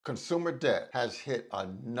Consumer debt has hit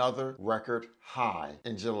another record high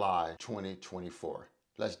in July 2024.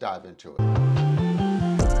 Let's dive into it.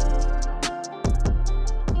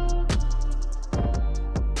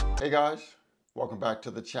 Hey guys, welcome back to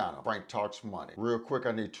the channel, Frank Talks Money. Real quick,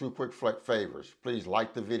 I need two quick favors. Please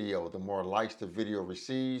like the video. The more likes the video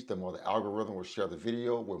receives, the more the algorithm will share the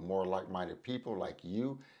video with more like-minded people like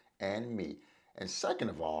you and me. And second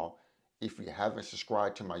of all, if you haven't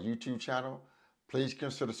subscribed to my YouTube channel, please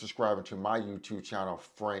consider subscribing to my YouTube channel,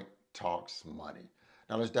 Frank Talks Money.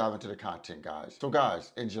 Now let's dive into the content, guys. So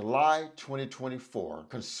guys, in July 2024,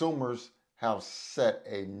 consumers have set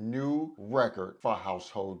a new record for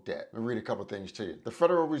household debt. Let me read a couple things to you. The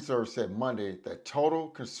Federal Reserve said Monday that total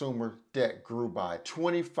consumer debt grew by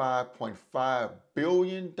 $25.5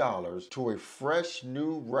 billion to a fresh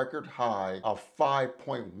new record high of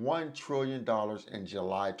 $5.1 trillion in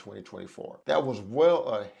July 2024. That was well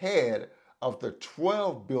ahead of the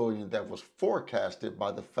 $12 billion that was forecasted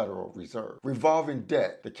by the Federal Reserve. Revolving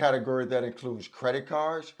debt, the category that includes credit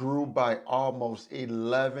cards, grew by almost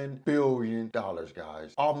 $11 billion,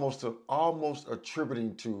 guys. Almost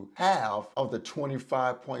attributing to half of the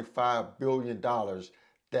 $25.5 billion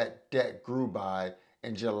that debt grew by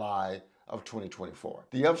in July of 2024.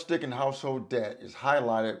 The upstick in household debt is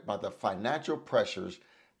highlighted by the financial pressures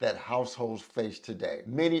that households face today.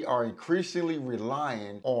 Many are increasingly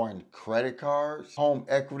relying on credit cards, home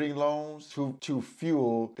equity loans to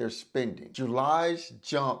fuel their spending. July's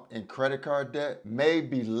jump in credit card debt may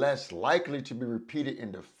be less likely to be repeated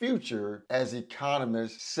in the future, as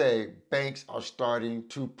economists say banks are starting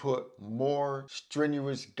to put more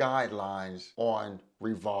strenuous guidelines on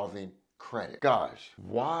revolving credit. Guys,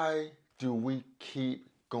 why do we keep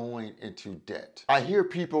going into debt? I hear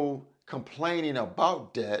people complaining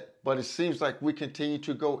about debt, but it seems like we continue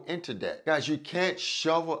to go into debt. Guys, you can't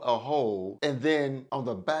shovel a hole and then on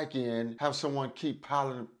the back end have someone keep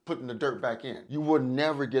putting the dirt back in. You will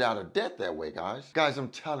never get out of debt that way, guys. Guys, I'm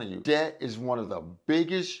telling you, debt is one of the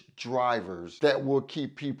biggest drivers that will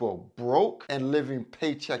keep people broke and living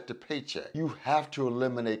paycheck to paycheck. You have to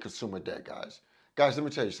eliminate consumer debt, guys. Guys, let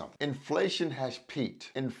me tell you something. Inflation has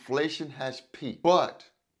peaked. Inflation has peaked. But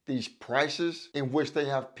these prices in which they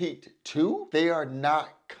have peaked to, they are not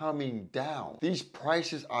coming down. These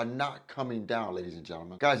prices are not coming down, ladies and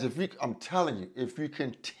gentlemen. Guys, I'm telling you, if you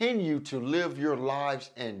continue to live your lives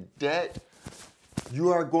in debt, you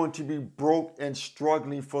are going to be broke and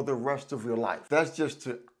struggling for the rest of your life. That's just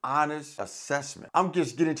an honest assessment. I'm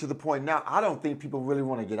just getting to the point now, I don't think people really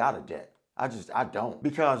want to get out of debt. I don't.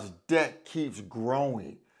 Because debt keeps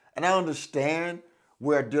growing. And I understand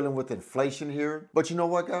we're dealing with inflation here. But you know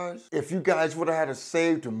what, guys? If you guys would have had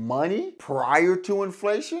saved money prior to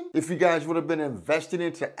inflation, if you guys would have been investing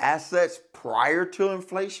into assets prior to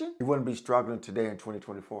inflation, you wouldn't be struggling today in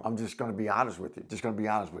 2024. I'm just gonna be honest with you.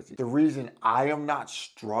 The reason I am not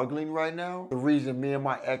struggling right now, the reason me and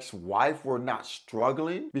my ex-wife were not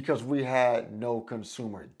struggling, because we had no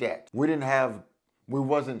consumer debt. We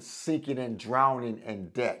wasn't sinking and drowning in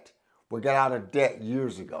debt. We got out of debt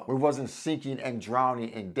years ago. We wasn't sinking and drowning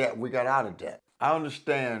in debt. We got out of debt. I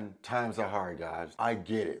understand times are hard, guys. I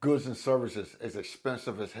get it. Goods and services is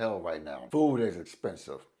expensive as hell right now. Food is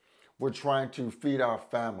expensive. We're trying to feed our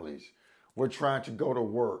families. We're trying to go to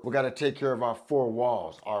work. We got to take care of our four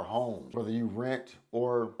walls, our homes, whether you rent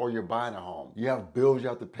or you're buying a home. You have bills you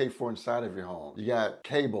have to pay for inside of your home. You got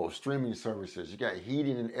cable, streaming services. You got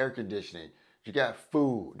heating and air conditioning. You got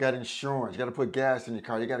food, you got insurance, you got to put gas in your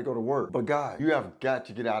car, you got to go to work. But guys, you have got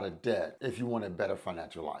to get out of debt if you want a better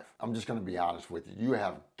financial life. I'm just going to be honest with you. You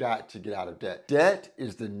have got to get out of debt. Debt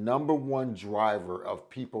is the #1 driver of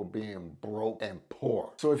people being broke and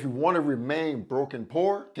poor. So if you want to remain broke and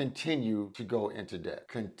poor, continue to go into debt.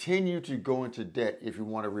 Continue to go into debt if you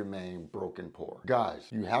want to remain broke and poor. Guys,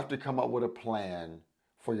 you have to come up with a plan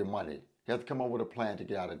for your money. You have to come up with a plan to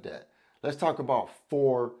get out of debt. Let's talk about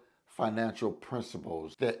 4 financial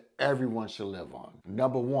principles that everyone should live on.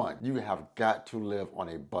 #1, you have got to live on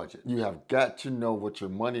a budget. You have got to know what your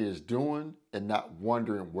money is doing and not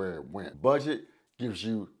wondering where it went. Budget gives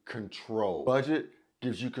you control. Budget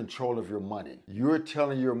gives you control of your money. You're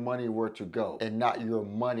telling your money where to go and not your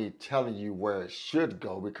money telling you where it should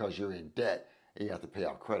go because you're in debt and you have to pay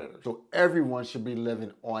out creditors. So everyone should be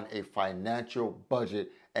living on a financial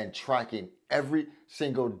budget and tracking every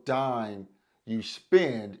single dime you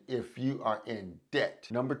spend if you are in debt.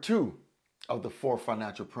 #2 of the 4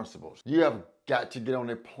 financial principles, you have got to get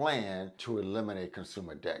on a plan to eliminate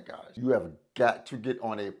consumer debt, guys. You have got to get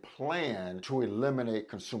on a plan to eliminate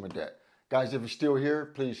consumer debt. Guys, if you're still here,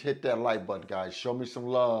 please hit that like button, guys. Show me some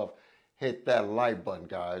love. Hit that like button,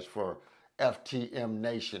 guys, for FTM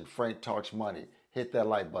Nation, Frank Talks Money. Hit that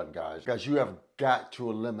like button, guys. Guys, you have got to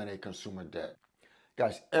eliminate consumer debt.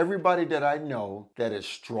 Guys, everybody that I know that is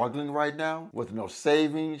struggling right now with no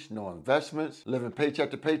savings, no investments, living paycheck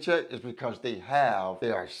to paycheck is because they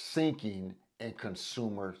are sinking in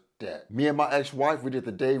consumer debt. Me and my ex-wife, we did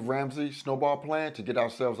the Dave Ramsey snowball plan to get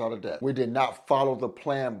ourselves out of debt. We did not follow the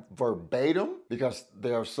plan verbatim because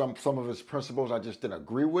there are some of its principles I just didn't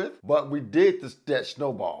agree with, but we did this debt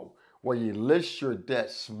snowball where you list your debt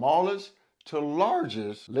smallest to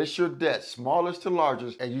largest, list your debt smallest to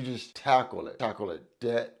largest, and you just tackle it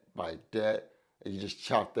debt by debt, and you just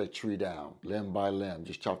chop that tree down, limb by limb,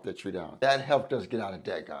 just chop that tree down. That helped us get out of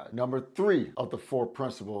debt, guys. Number 3 of the 4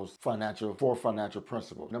 principles, four financial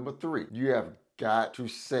principles. Number 3, you have got to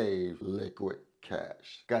save liquid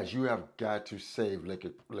cash. Guys, you have got to save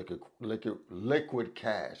liquid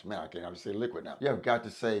cash. Man, I can't even say liquid now. You have got to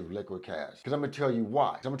save liquid cash. Because I'm going to tell you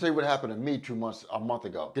why. I'm going to tell you what happened to me a month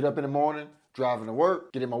ago. Get up in the morning, driving to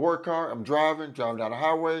work, get in my work car, I'm driving down the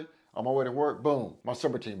highway, on my way to work, boom, my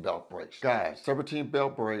serpentine belt breaks. Guys, serpentine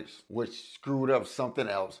belt breaks, which screwed up something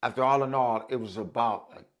else. After all in all, it was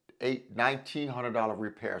about $1,900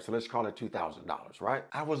 repair, so let's call it $2,000, right?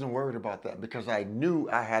 I wasn't worried about that because I knew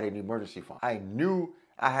I had an emergency fund.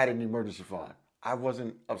 I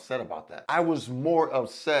wasn't upset about that. I was more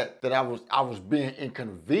upset that I was being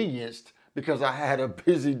inconvenienced because I had a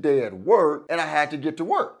busy day at work and I had to get to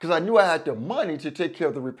work because I knew I had the money to take care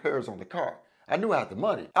of the repairs on the car. I knew I had the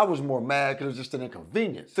money. I was more mad because it was just an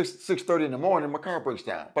inconvenience. 6:30 in the morning, my car breaks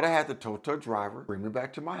down. But I had the tow truck driver bring me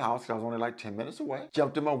back to my house. I was only like 10 minutes away.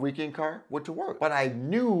 Jumped in my weekend car, went to work. But I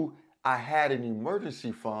knew I had an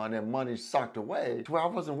emergency fund and money socked away to where I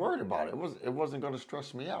wasn't worried about it. It wasn't going to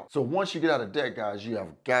stress me out. So once you get out of debt, guys, you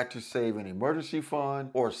have got to save an emergency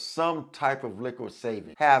fund or some type of liquid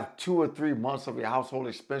saving. Have 2 or 3 months of your household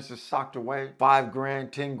expenses socked away, $5,000,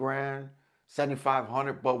 $10,000.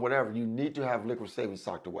 $7,500, but whatever, you need to have liquid savings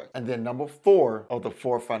socked away. And then number 4 of the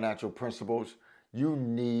 4 financial principles, you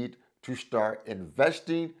need to start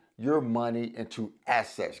investing your money into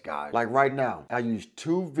assets, guys. Like right now, I use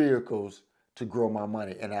 2 vehicles to grow my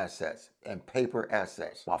money in assets and paper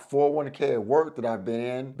assets. My 401k at work that I've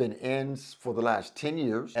been in for the last 10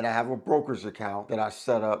 years, and I have a brokerage account that I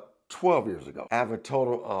set up 12 years ago. I have a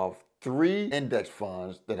total of 3 index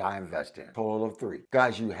funds that I invest in, total of 3.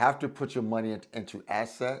 Guys, you have to put your money into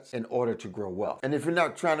assets in order to grow wealth. And if you're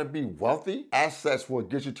not trying to be wealthy, assets will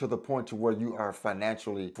get you to the point to where you are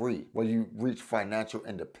financially free, where you reach financial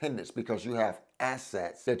independence because you have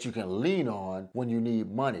assets that you can lean on when you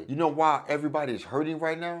need money. You know why everybody is hurting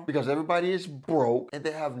right now? Because everybody is broke and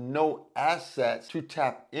they have no assets to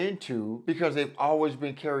tap into because they've always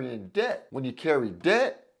been carrying debt. When you carry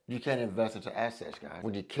debt, you can't invest into assets, guys.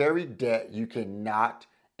 When you carry debt, you cannot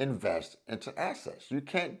invest into assets. You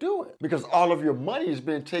can't do it because all of your money is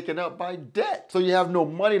being taken up by debt. So you have no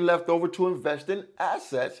money left over to invest in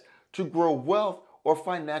assets to grow wealth or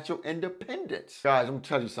financial independence. Guys, I'm gonna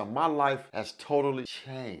tell you something. My life has totally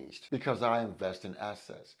changed because I invest in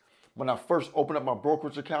assets. When I first opened up my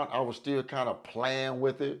brokerage account, I was still kind of playing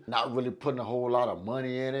with it, not really putting a whole lot of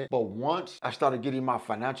money in it. But once I started getting my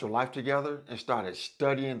financial life together and started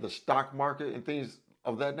studying the stock market and things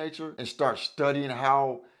of that nature, and start studying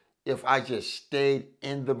how if I just stayed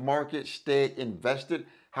in the market, stayed invested,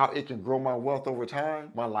 how it can grow my wealth over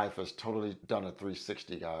time, my life has totally done a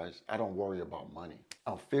 360, guys. I don't worry about money.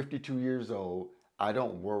 I'm 52 years old. I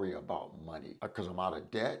don't worry about money because I'm out of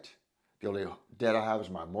debt. The only debt I have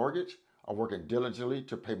is my mortgage. I'm working diligently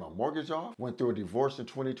to pay my mortgage off. Went through a divorce in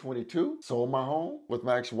 2022. Sold my home with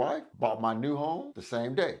my ex-wife. Bought my new home the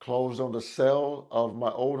same day. Closed on the sale of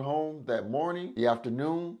my old home that morning. The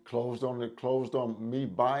afternoon, closed on me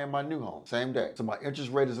buying my new home. Same day. So my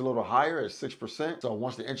interest rate is a little higher at 6%. So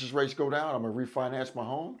once the interest rates go down, I'm gonna refinance my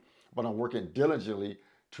home. But I'm working diligently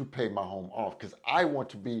to pay my home off because I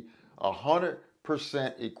want to be 100%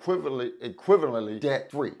 equivalently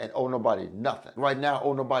debt-free and owe nobody nothing. Right now,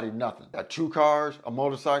 owe nobody nothing. Got 2 cars, a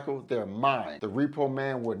motorcycle, they're mine. The repo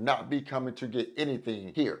man would not be coming to get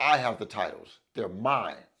anything here. I have the titles. They're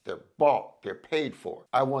mine. They're bought. They're paid for.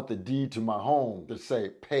 I want the deed to my home to say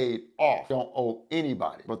paid off. Don't owe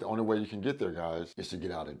anybody. But the only way you can get there, guys, is to get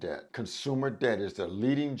out of debt. Consumer debt is the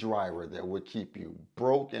leading driver that would keep you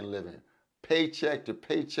broke and living paycheck to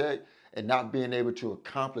paycheck and not being able to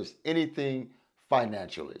accomplish anything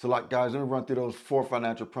financially. So like, guys, let me run through those 4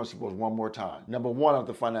 financial principles one more time. Number 1 of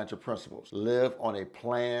the financial principles, live on a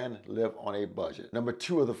plan, live on a budget. Number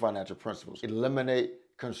 2 of the financial principles, eliminate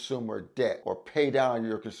consumer debt, or pay down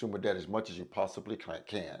your consumer debt as much as you possibly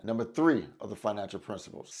can. Number 3 of the financial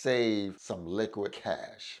principles, save some liquid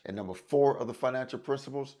cash. And number 4 of the financial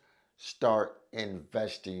principles, start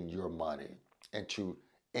investing your money into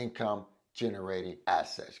income generating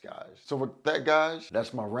assets, guys. So with that, guys,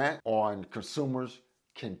 that's my rant on consumers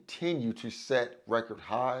continue to set record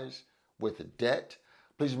highs with debt.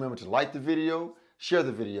 Please remember to like the video, share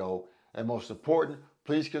the video, and most important,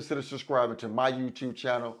 please consider subscribing to my YouTube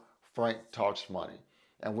channel, Frank Talks Money.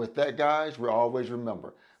 And with that, guys, we always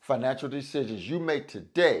remember, financial decisions you make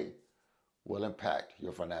today will impact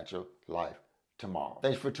your financial life tomorrow.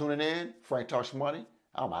 Thanks for tuning in. Frank Talks Money.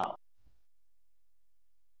 I'm out.